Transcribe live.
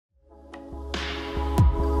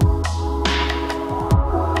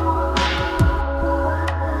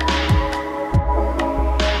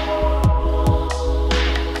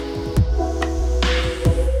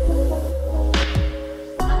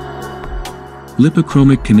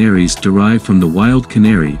Lipochromic canaries derive from the wild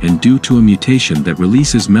canary, and due to a mutation that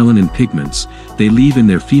releases melanin pigments, they leave in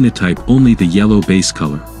their phenotype only the yellow base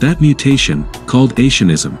color. That mutation, called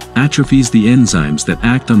Asianism, atrophies the enzymes that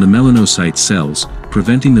act on the melanocyte cells,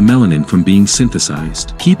 preventing the melanin from being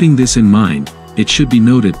synthesized. Keeping this in mind, it should be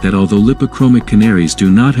noted that although lipochromic canaries do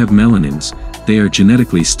not have melanins, they are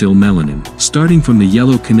genetically still melanin. Starting from the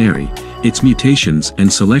yellow canary, its mutations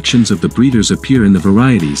and selections of the breeders appear in the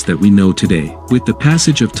varieties that we know today. With the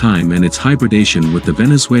passage of time and its hybridation with the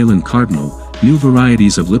Venezuelan cardinal, new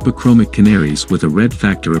varieties of lipochromic canaries with a red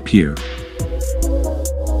factor appear.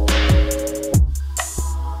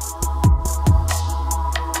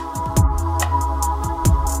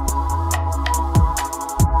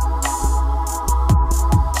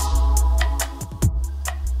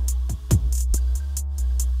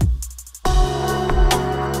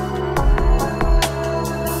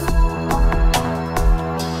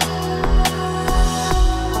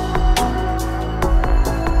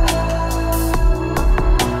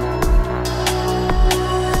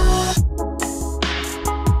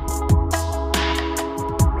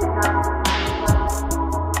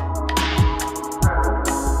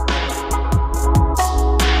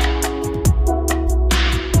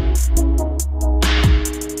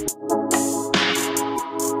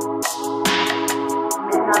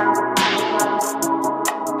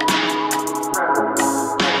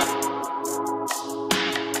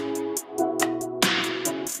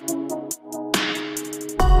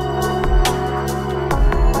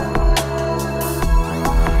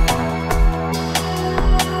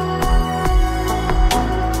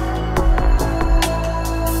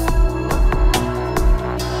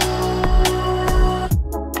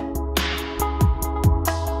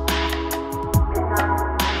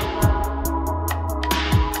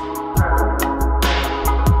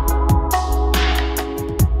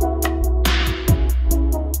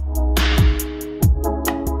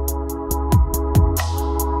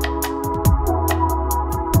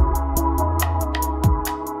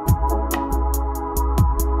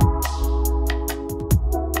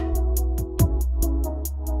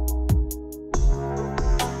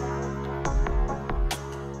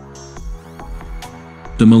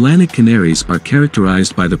 The melanic canaries are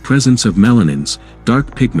characterized by the presence of melanins,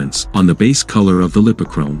 dark pigments, on the base color of the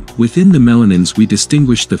lipochrome. Within the melanins we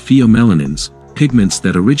distinguish the pheomelanins, pigments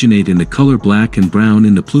that originate in the color black and brown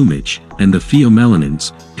in the plumage, and the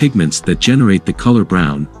pheomelanins, pigments that generate the color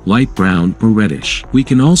brown, light brown or reddish. We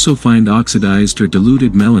can also find oxidized or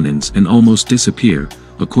diluted melanins and almost disappear,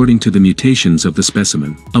 according to the mutations of the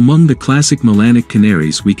specimen. Among the classic melanic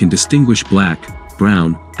canaries we can distinguish black,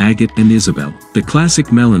 brown, agate and Isabel. The classic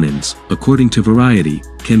melanins, according to variety,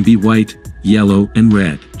 can be white, yellow and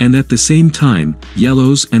red. And at the same time,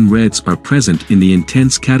 yellows and reds are present in the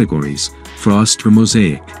intense categories, frost or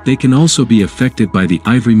mosaic. They can also be affected by the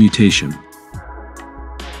ivory mutation.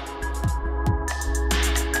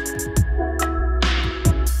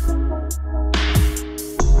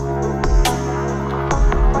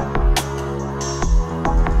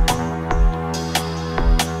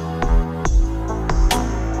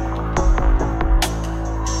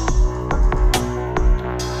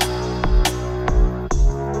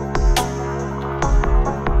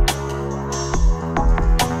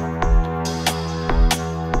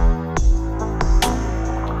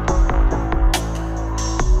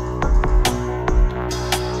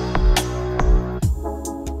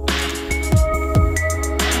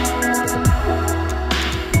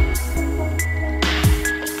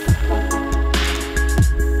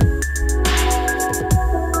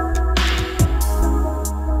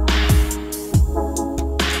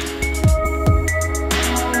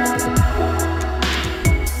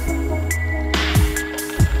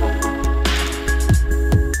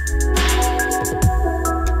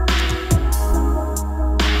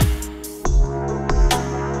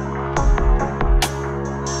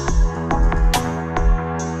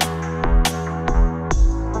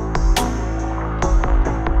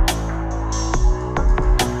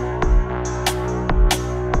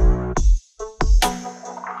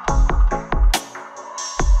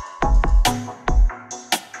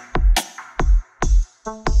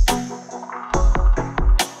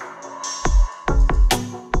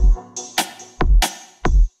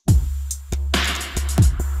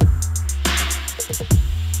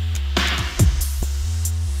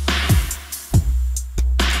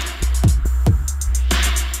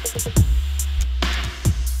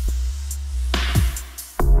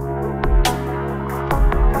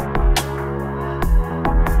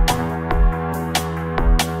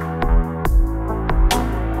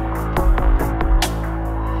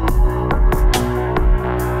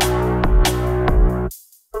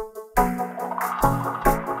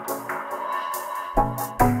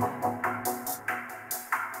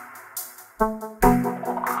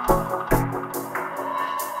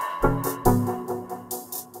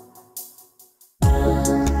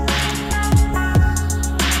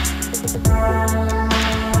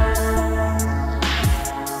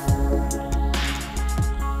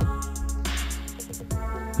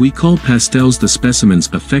 We call pastels the specimens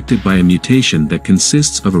affected by a mutation that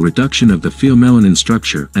consists of a reduction of the pheomelanin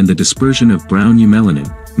structure and the dispersion of brown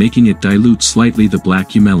eumelanin, making it dilute slightly the black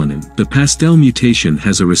eumelanin. The pastel mutation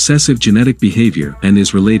has a recessive genetic behavior and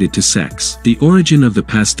is related to sex. The origin of the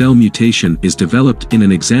pastel mutation is developed in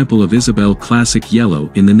an example of Isabelle classic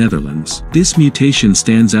yellow in the Netherlands. This mutation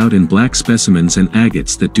stands out in black specimens and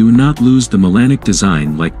agates that do not lose the melanic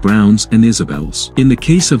design like browns and Isabelles. In the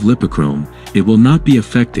case of lipochrome, it will not be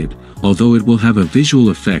affected, although it will have a visual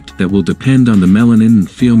effect that will depend on the melanin and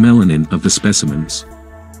pheomelanin of the specimens.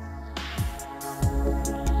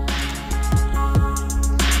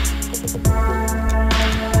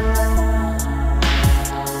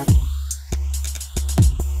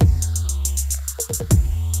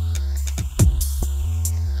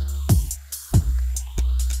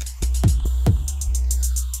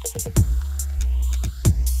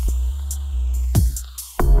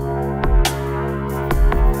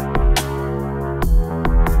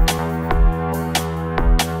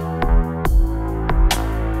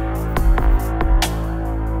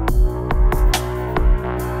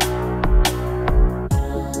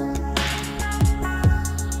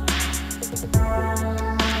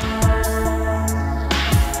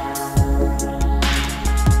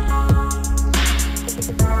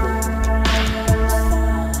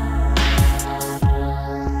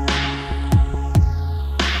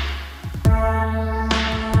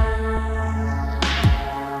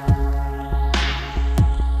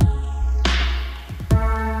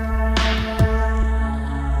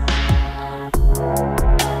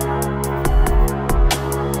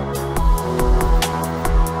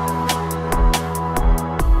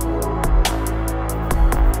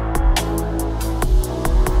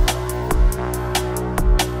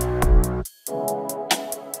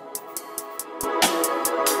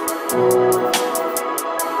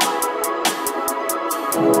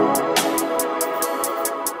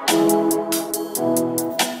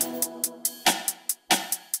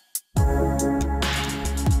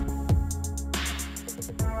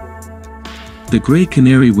 The gray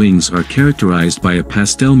canary wings are characterized by a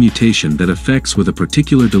pastel mutation that affects with a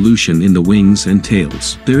particular dilution in the wings and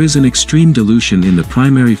tails. There is an extreme dilution in the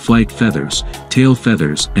primary flight feathers, tail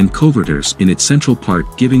feathers, and coverters in its central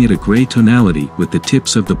part, giving it a gray tonality with the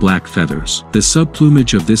tips of the black feathers. The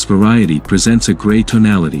subplumage of this variety presents a gray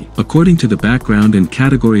tonality. According to the background and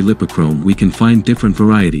category lipochrome, we can find different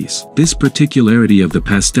varieties. This particularity of the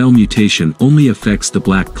pastel mutation only affects the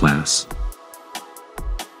black class.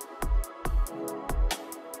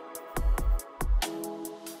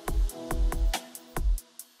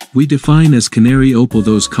 We define as canary opal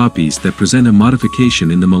those copies that present a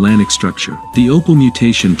modification in the melanic structure. The opal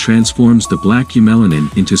mutation transforms the black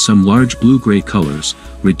eumelanin into some large blue-gray colors,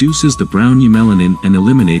 reduces the brown eumelanin and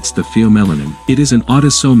eliminates the pheomelanin. It is an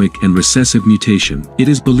autosomic and recessive mutation. It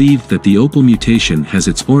is believed that the opal mutation has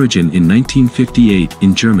its origin in 1958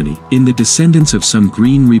 in Germany. In the descendants of some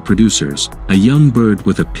green reproducers, a young bird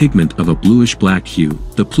with a pigment of a bluish-black hue.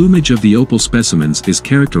 The plumage of the opal specimens is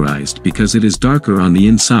characterized because it is darker on the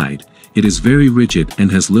inside. It is very rigid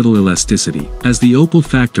and has little elasticity. As the opal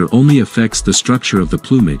factor only affects the structure of the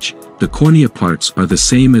plumage, the cornea parts are the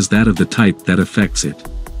same as that of the type that affects it.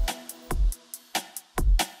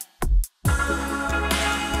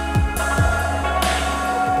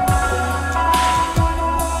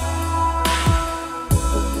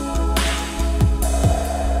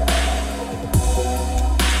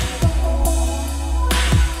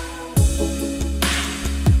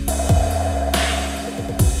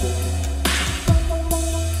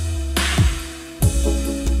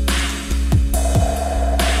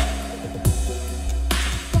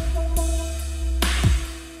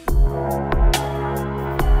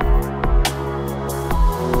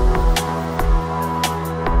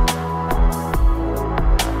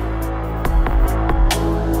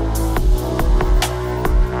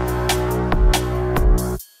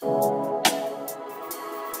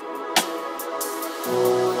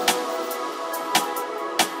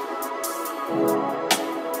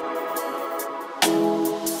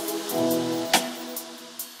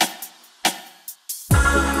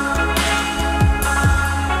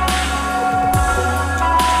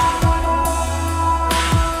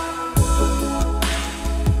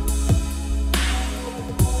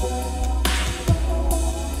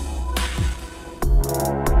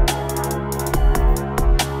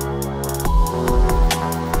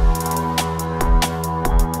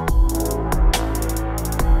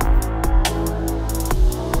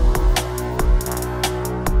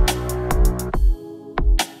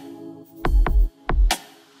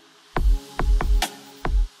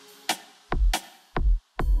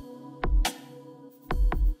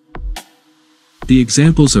 The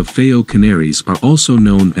examples of Pheo canaries are also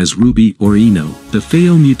known as ruby or eno. The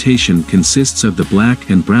Pheo mutation consists of the black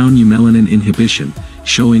and brown eumelanin inhibition,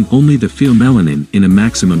 showing only the pheomelanin in a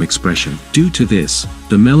maximum expression. Due to this,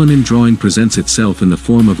 the melanin drawing presents itself in the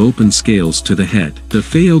form of open scales to the head. The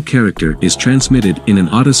Pheo character is transmitted in an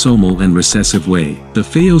autosomal and recessive way. The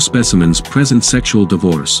Pheo specimens present sexual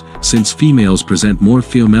divorce, since females present more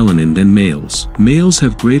pheomelanin than males. Males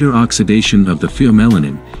have greater oxidation of the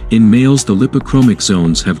pheomelanin. In males the lipochromic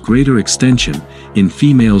zones have greater extension, in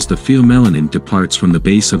females the pheomelanin departs from the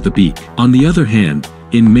base of the beak. On the other hand,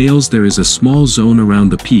 in males there is a small zone around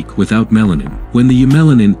the peak without melanin. When the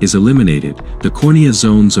eumelanin is eliminated, the cornea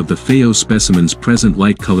zones of the Pheo specimens present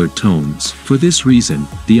light-colored tones. For this reason,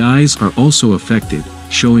 the eyes are also affected,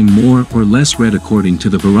 showing more or less red according to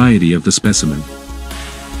the variety of the specimen.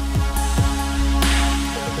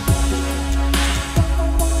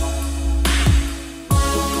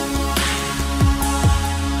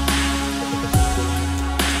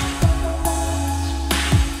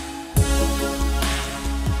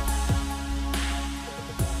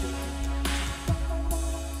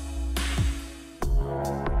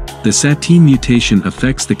 The sateen mutation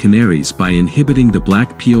affects the canaries by inhibiting the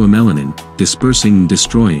black pheomelanin, dispersing and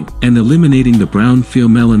destroying, and eliminating the brown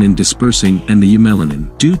pheomelanin dispersing and the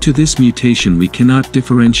eumelanin. Due to this mutation we cannot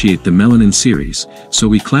differentiate the melanin series, so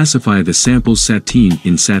we classify the samples sateen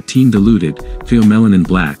in sateen diluted, pheomelanin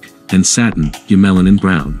black, and satin, eumelanin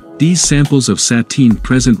brown. These samples of sateen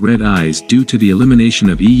present red eyes due to the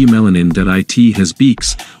elimination of eumelanin. It has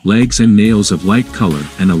beaks, legs and nails of light color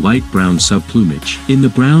and a light brown subplumage. In the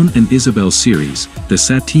Brown and Isabel series, the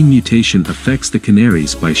sateen mutation affects the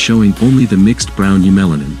canaries by showing only the mixed brown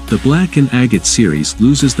eumelanin. The Black and Agate series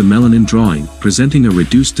loses the melanin drawing, presenting a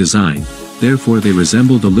reduced design. Therefore they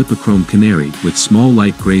resemble the lipochrome canary with small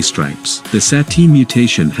light gray stripes. The sateen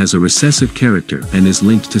mutation has a recessive character and is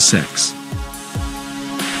linked to sex.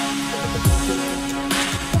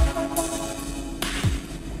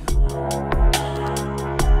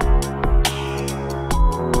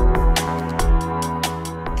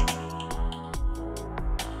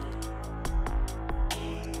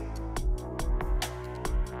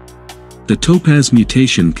 The topaz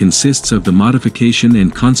mutation consists of the modification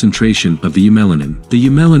and concentration of the eumelanin. The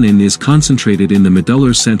eumelanin is concentrated in the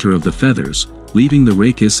medullar center of the feathers, leaving the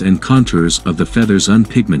rachis and contours of the feathers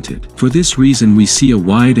unpigmented. For this reason we see a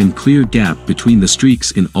wide and clear gap between the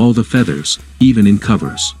streaks in all the feathers, even in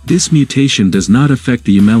covers. This mutation does not affect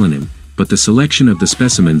the eumelanin, but the selection of the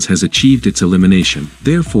specimens has achieved its elimination.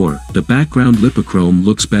 Therefore, the background lipochrome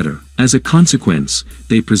looks better. As a consequence,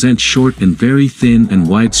 they present short and very thin and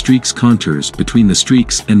wide streaks contours between the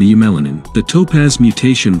streaks and the eumelanin. The topaz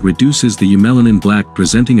mutation reduces the eumelanin black,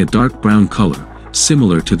 presenting a dark brown color,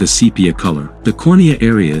 similar to the sepia color. The cornea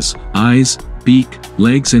areas, eyes, beak,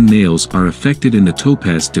 legs and nails are affected in the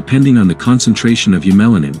topaz depending on the concentration of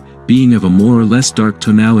eumelanin, being of a more or less dark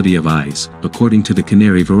tonality of eyes, according to the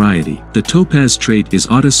canary variety. The topaz trait is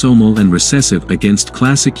autosomal and recessive against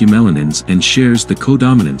classic eumelanins and shares the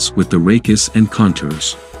codominance with the rachis and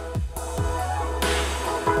contours.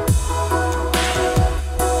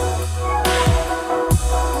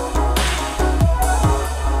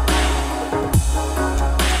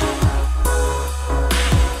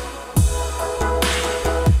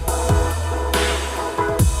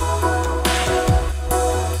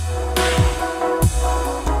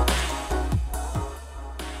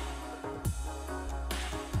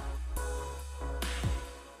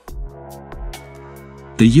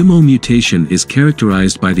 The Yumo mutation is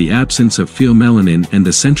characterized by the absence of pheomelanin and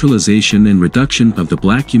the centralization and reduction of the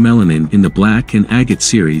black eumelanin in the Black and Agate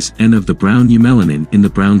series and of the brown eumelanin in the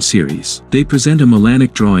Brown series. They present a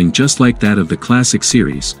melanic drawing just like that of the classic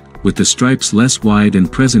series, with the stripes less wide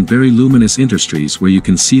and present very luminous interstries where you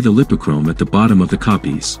can see the lipochrome at the bottom of the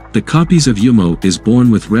copies. The copies of Yumo is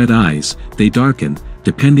born with red eyes, they darken,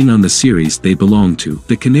 depending on the series they belong to.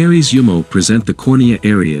 The Canaries Yumo present the cornea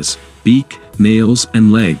areas, beak, nails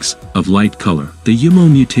and legs, of light color. The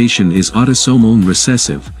Yumo mutation is autosomal and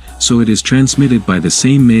recessive, so it is transmitted by the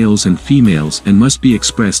same males and females and must be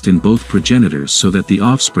expressed in both progenitors so that the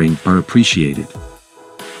offspring are appreciated.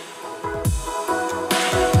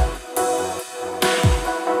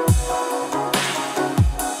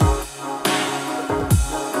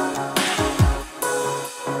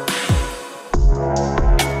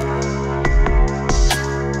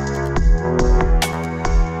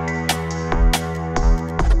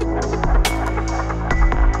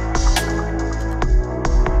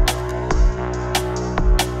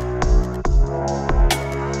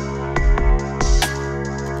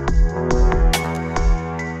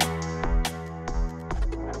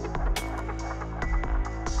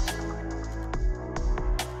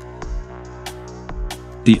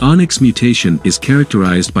 The onyx mutation is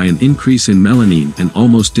characterized by an increase in melanin and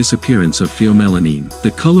almost disappearance of pheomelanin.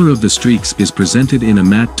 The color of the streaks is presented in a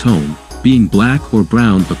matte tone, being black or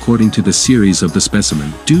brown according to the series of the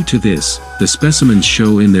specimen. Due to this, the specimens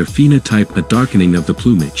show in their phenotype a darkening of the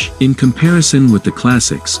plumage. In comparison with the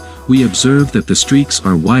classics, we observe that the streaks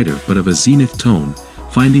are wider but of a zenith tone,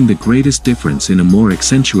 finding the greatest difference in a more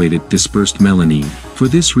accentuated dispersed melanin. For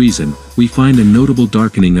this reason, we find a notable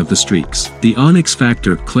darkening of the streaks. The onyx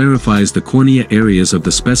factor clarifies the cornea areas of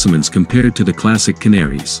the specimens compared to the classic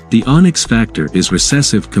canaries. The onyx factor is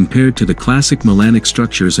recessive compared to the classic melanic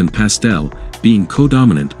structures and pastel, being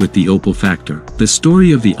codominant with the opal factor. The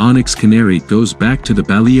story of the onyx canary goes back to the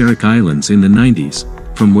Balearic Islands in the 90s,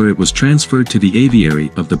 from where it was transferred to the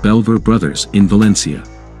aviary of the Belver brothers in Valencia.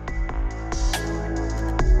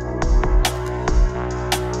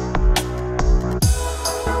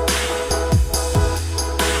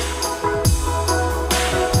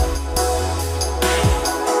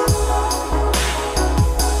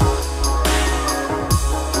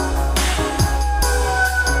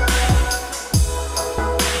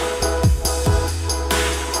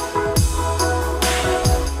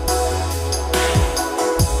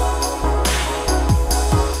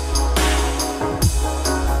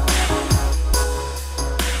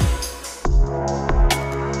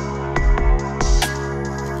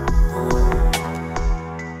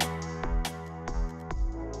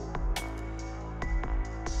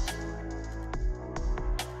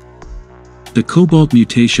 The cobalt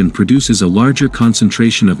mutation produces a larger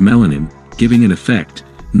concentration of melanin, giving an effect,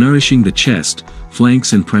 nourishing the chest,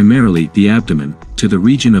 flanks and primarily the abdomen, to the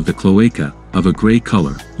region of the cloaca, of a gray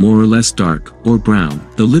color, more or less dark, or brown.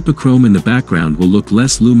 The lipochrome in the background will look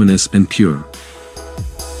less luminous and pure.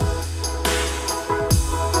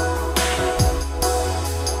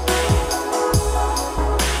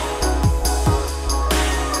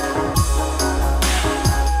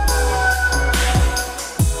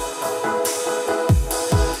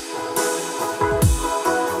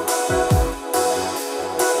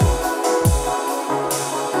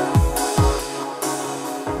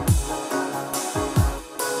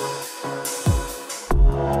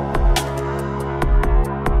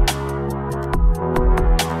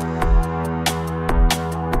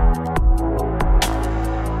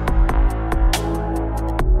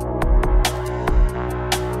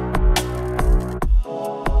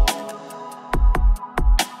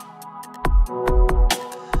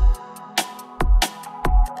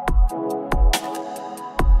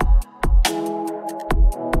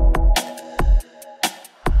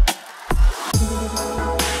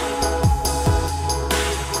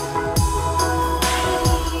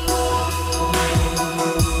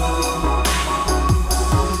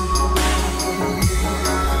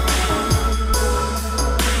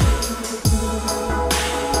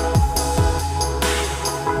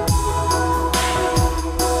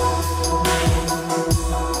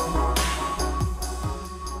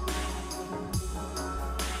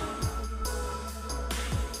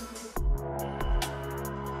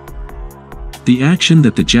 The action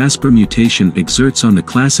that the jasper mutation exerts on the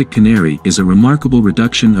classic canary is a remarkable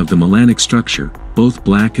reduction of the melanic structure, both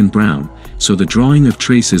black and brown, so the drawing of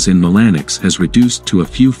traces in melanics has reduced to a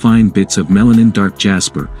few fine bits of melanin dark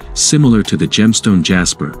jasper, similar to the gemstone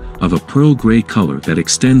jasper, of a pearl gray color that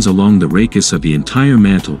extends along the rachis of the entire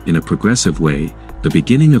mantle in a progressive way, the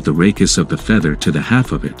beginning of the rachis of the feather to the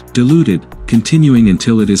half of it, diluted, continuing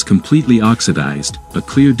until it is completely oxidized, a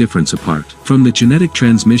clear difference apart. From the genetic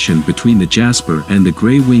transmission between the jasper and the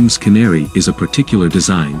gray wings canary is a particular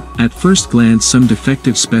design. At first glance some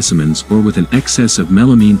defective specimens or with an excess of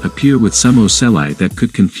melamine appear with some ocelli that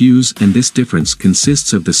could confuse, and this difference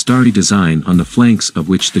consists of the starry design on the flanks of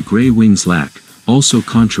which the gray wings lack. Also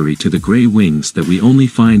contrary to the gray wings that we only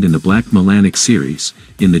find in the black melanic series,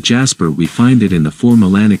 in the jasper we find it in the four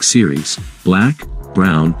melanic series, black,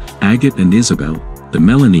 brown, agate and isabel. The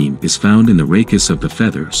melanin is found in the rachis of the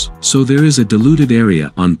feathers. So there is a diluted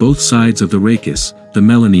area on both sides of the rachis. The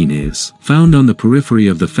melanin is found on the periphery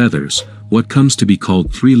of the feathers, what comes to be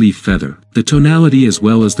called three-leaf feather. The tonality as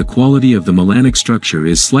well as the quality of the melanic structure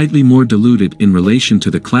is slightly more diluted in relation to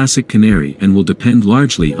the classic canary and will depend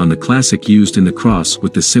largely on the classic used in the cross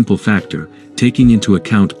with the simple factor, taking into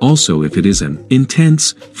account also if it is an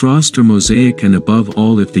intense, frost or mosaic, and above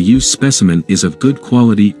all if the used specimen is of good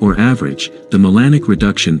quality or average. The melanic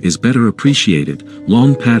reduction is better appreciated,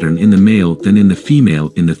 long pattern in the male than in the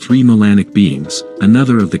female in the three melanic beings.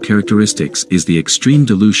 Another of the characteristics is the extreme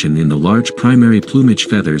dilution in the large primary plumage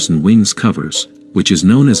feathers and wings covers, which is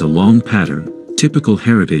known as a long pattern. typical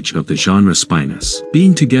heritage of the genre Spinus.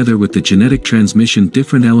 Being together with the genetic transmission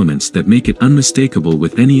different elements that make it unmistakable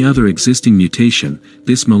with any other existing mutation,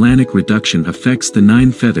 this melanic reduction affects the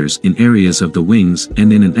 9 feathers in areas of the wings,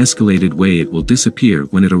 and in an escalated way it will disappear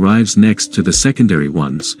when it arrives next to the secondary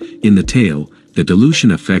ones. In the tail, the dilution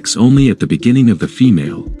affects only at the beginning of the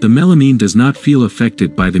female. The melamine does not feel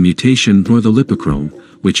affected by the mutation nor the lipochrome,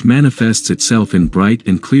 which manifests itself in bright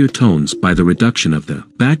and clear tones by the reduction of the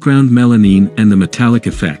background melanin and the metallic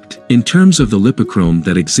effect. In terms of the lipochrome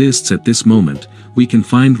that exists at this moment, we can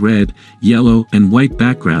find red, yellow, and white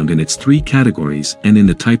background in its 3 categories and in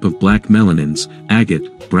the type of black melanins,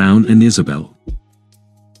 agate, brown, and Isabelle.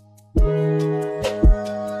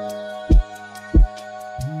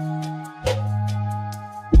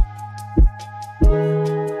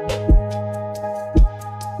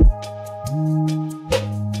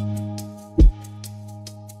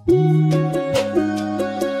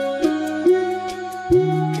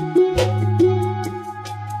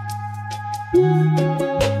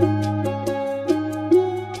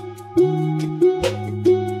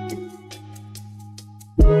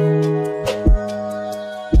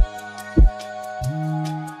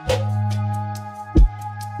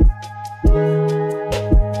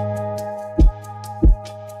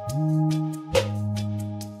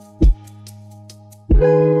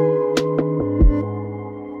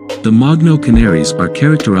 The Mogno Canaries are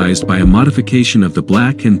characterized by a modification of the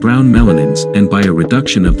black and brown melanins and by a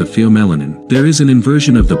reduction of the pheomelanin. There is an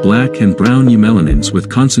inversion of the black and brown eumelanins with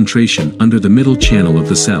concentration under the middle channel of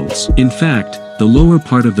the cells. In fact, the lower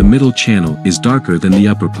part of the middle channel is darker than the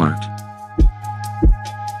upper part.